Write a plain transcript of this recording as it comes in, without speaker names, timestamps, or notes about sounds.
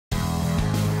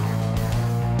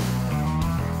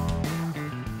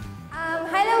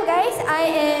Hello guys, I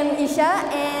am Iesha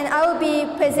and I will be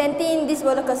presenting this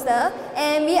roller coaster,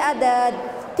 and we are the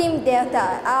Team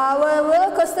Delta. Our roller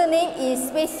coaster name is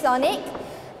Space Sonic.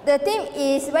 The theme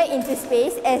is right into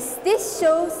space, as this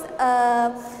shows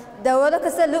the roller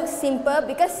coaster looks simple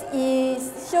because it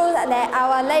shows that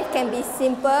our life can be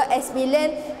simple as we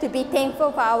learn to be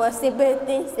thankful for our simple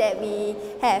things that we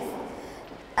have.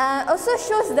 Also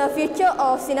shows the future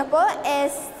of Singapore,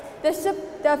 as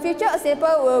the future of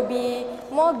Singapore will be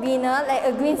more greener, like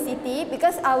a green city,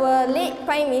 because our late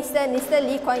Prime Minister, Mr.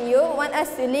 Lee Kuan Yew, want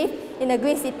us to live in a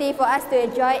green city for us to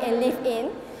enjoy and live in.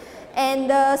 And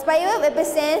the spiral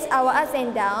represents our ups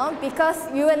and downs, because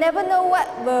we will never know what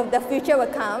the future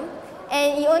will come.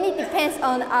 And it only depends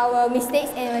on our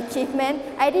mistakes and achievement.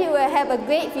 Either you will have a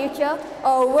great future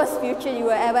or worst future you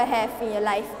will ever have in your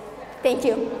life. Thank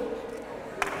you.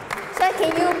 Sir,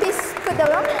 can you please put the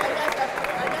rock?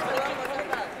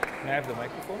 May I have the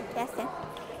microphone? Yes, sir.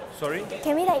 Sorry?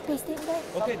 Can we like twist it back?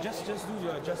 Okay, just do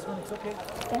your adjustment. It's okay.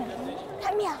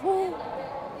 Come here.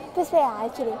 This way,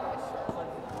 actually.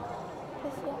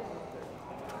 This way.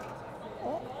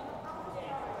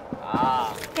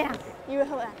 Ah. Yeah, you will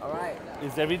hold on. All right.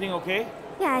 Is everything okay?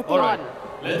 Yeah, I think. All right.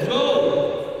 Let's go.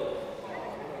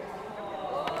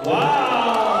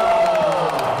 Wow!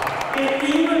 It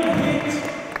even hit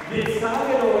this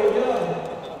target over here.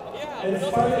 Yeah. And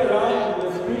spun it around. It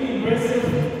was pretty impressive.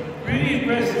 Pretty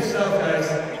impressive stuff, guys.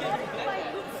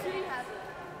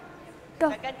 Go.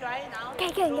 I can try it now. Can.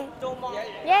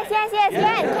 Yes, Can.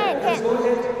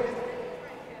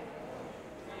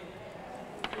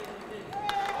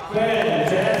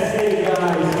 Fantastic,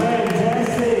 guys.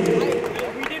 Fantastic.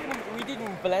 We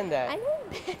didn't plan that. I know.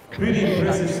 Pretty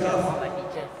impressive stuff.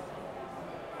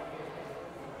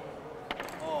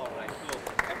 Oh, right.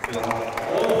 Excellent.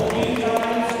 All 3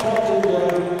 times popular.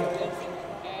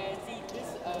 And see, this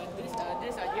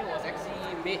idea was actually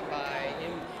made by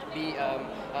him.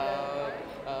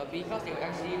 Because they were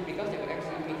actually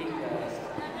making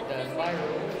the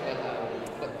spiral,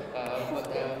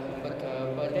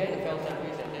 but then it fell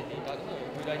sideways, and then they thought, oh,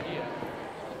 good idea.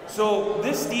 So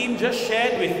this team just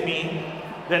shared with me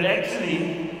that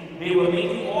actually they were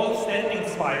making all standing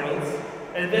spirals,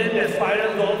 and then the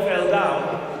spirals all fell down,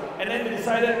 and then they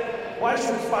decided, why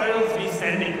should spirals be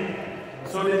standing?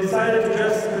 So they decided to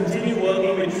just continue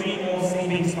working with 3 more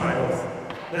sleeping spirals.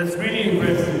 That's really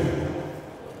impressive.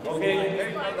 Okay,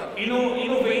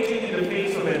 innovating in the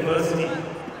face of adversity.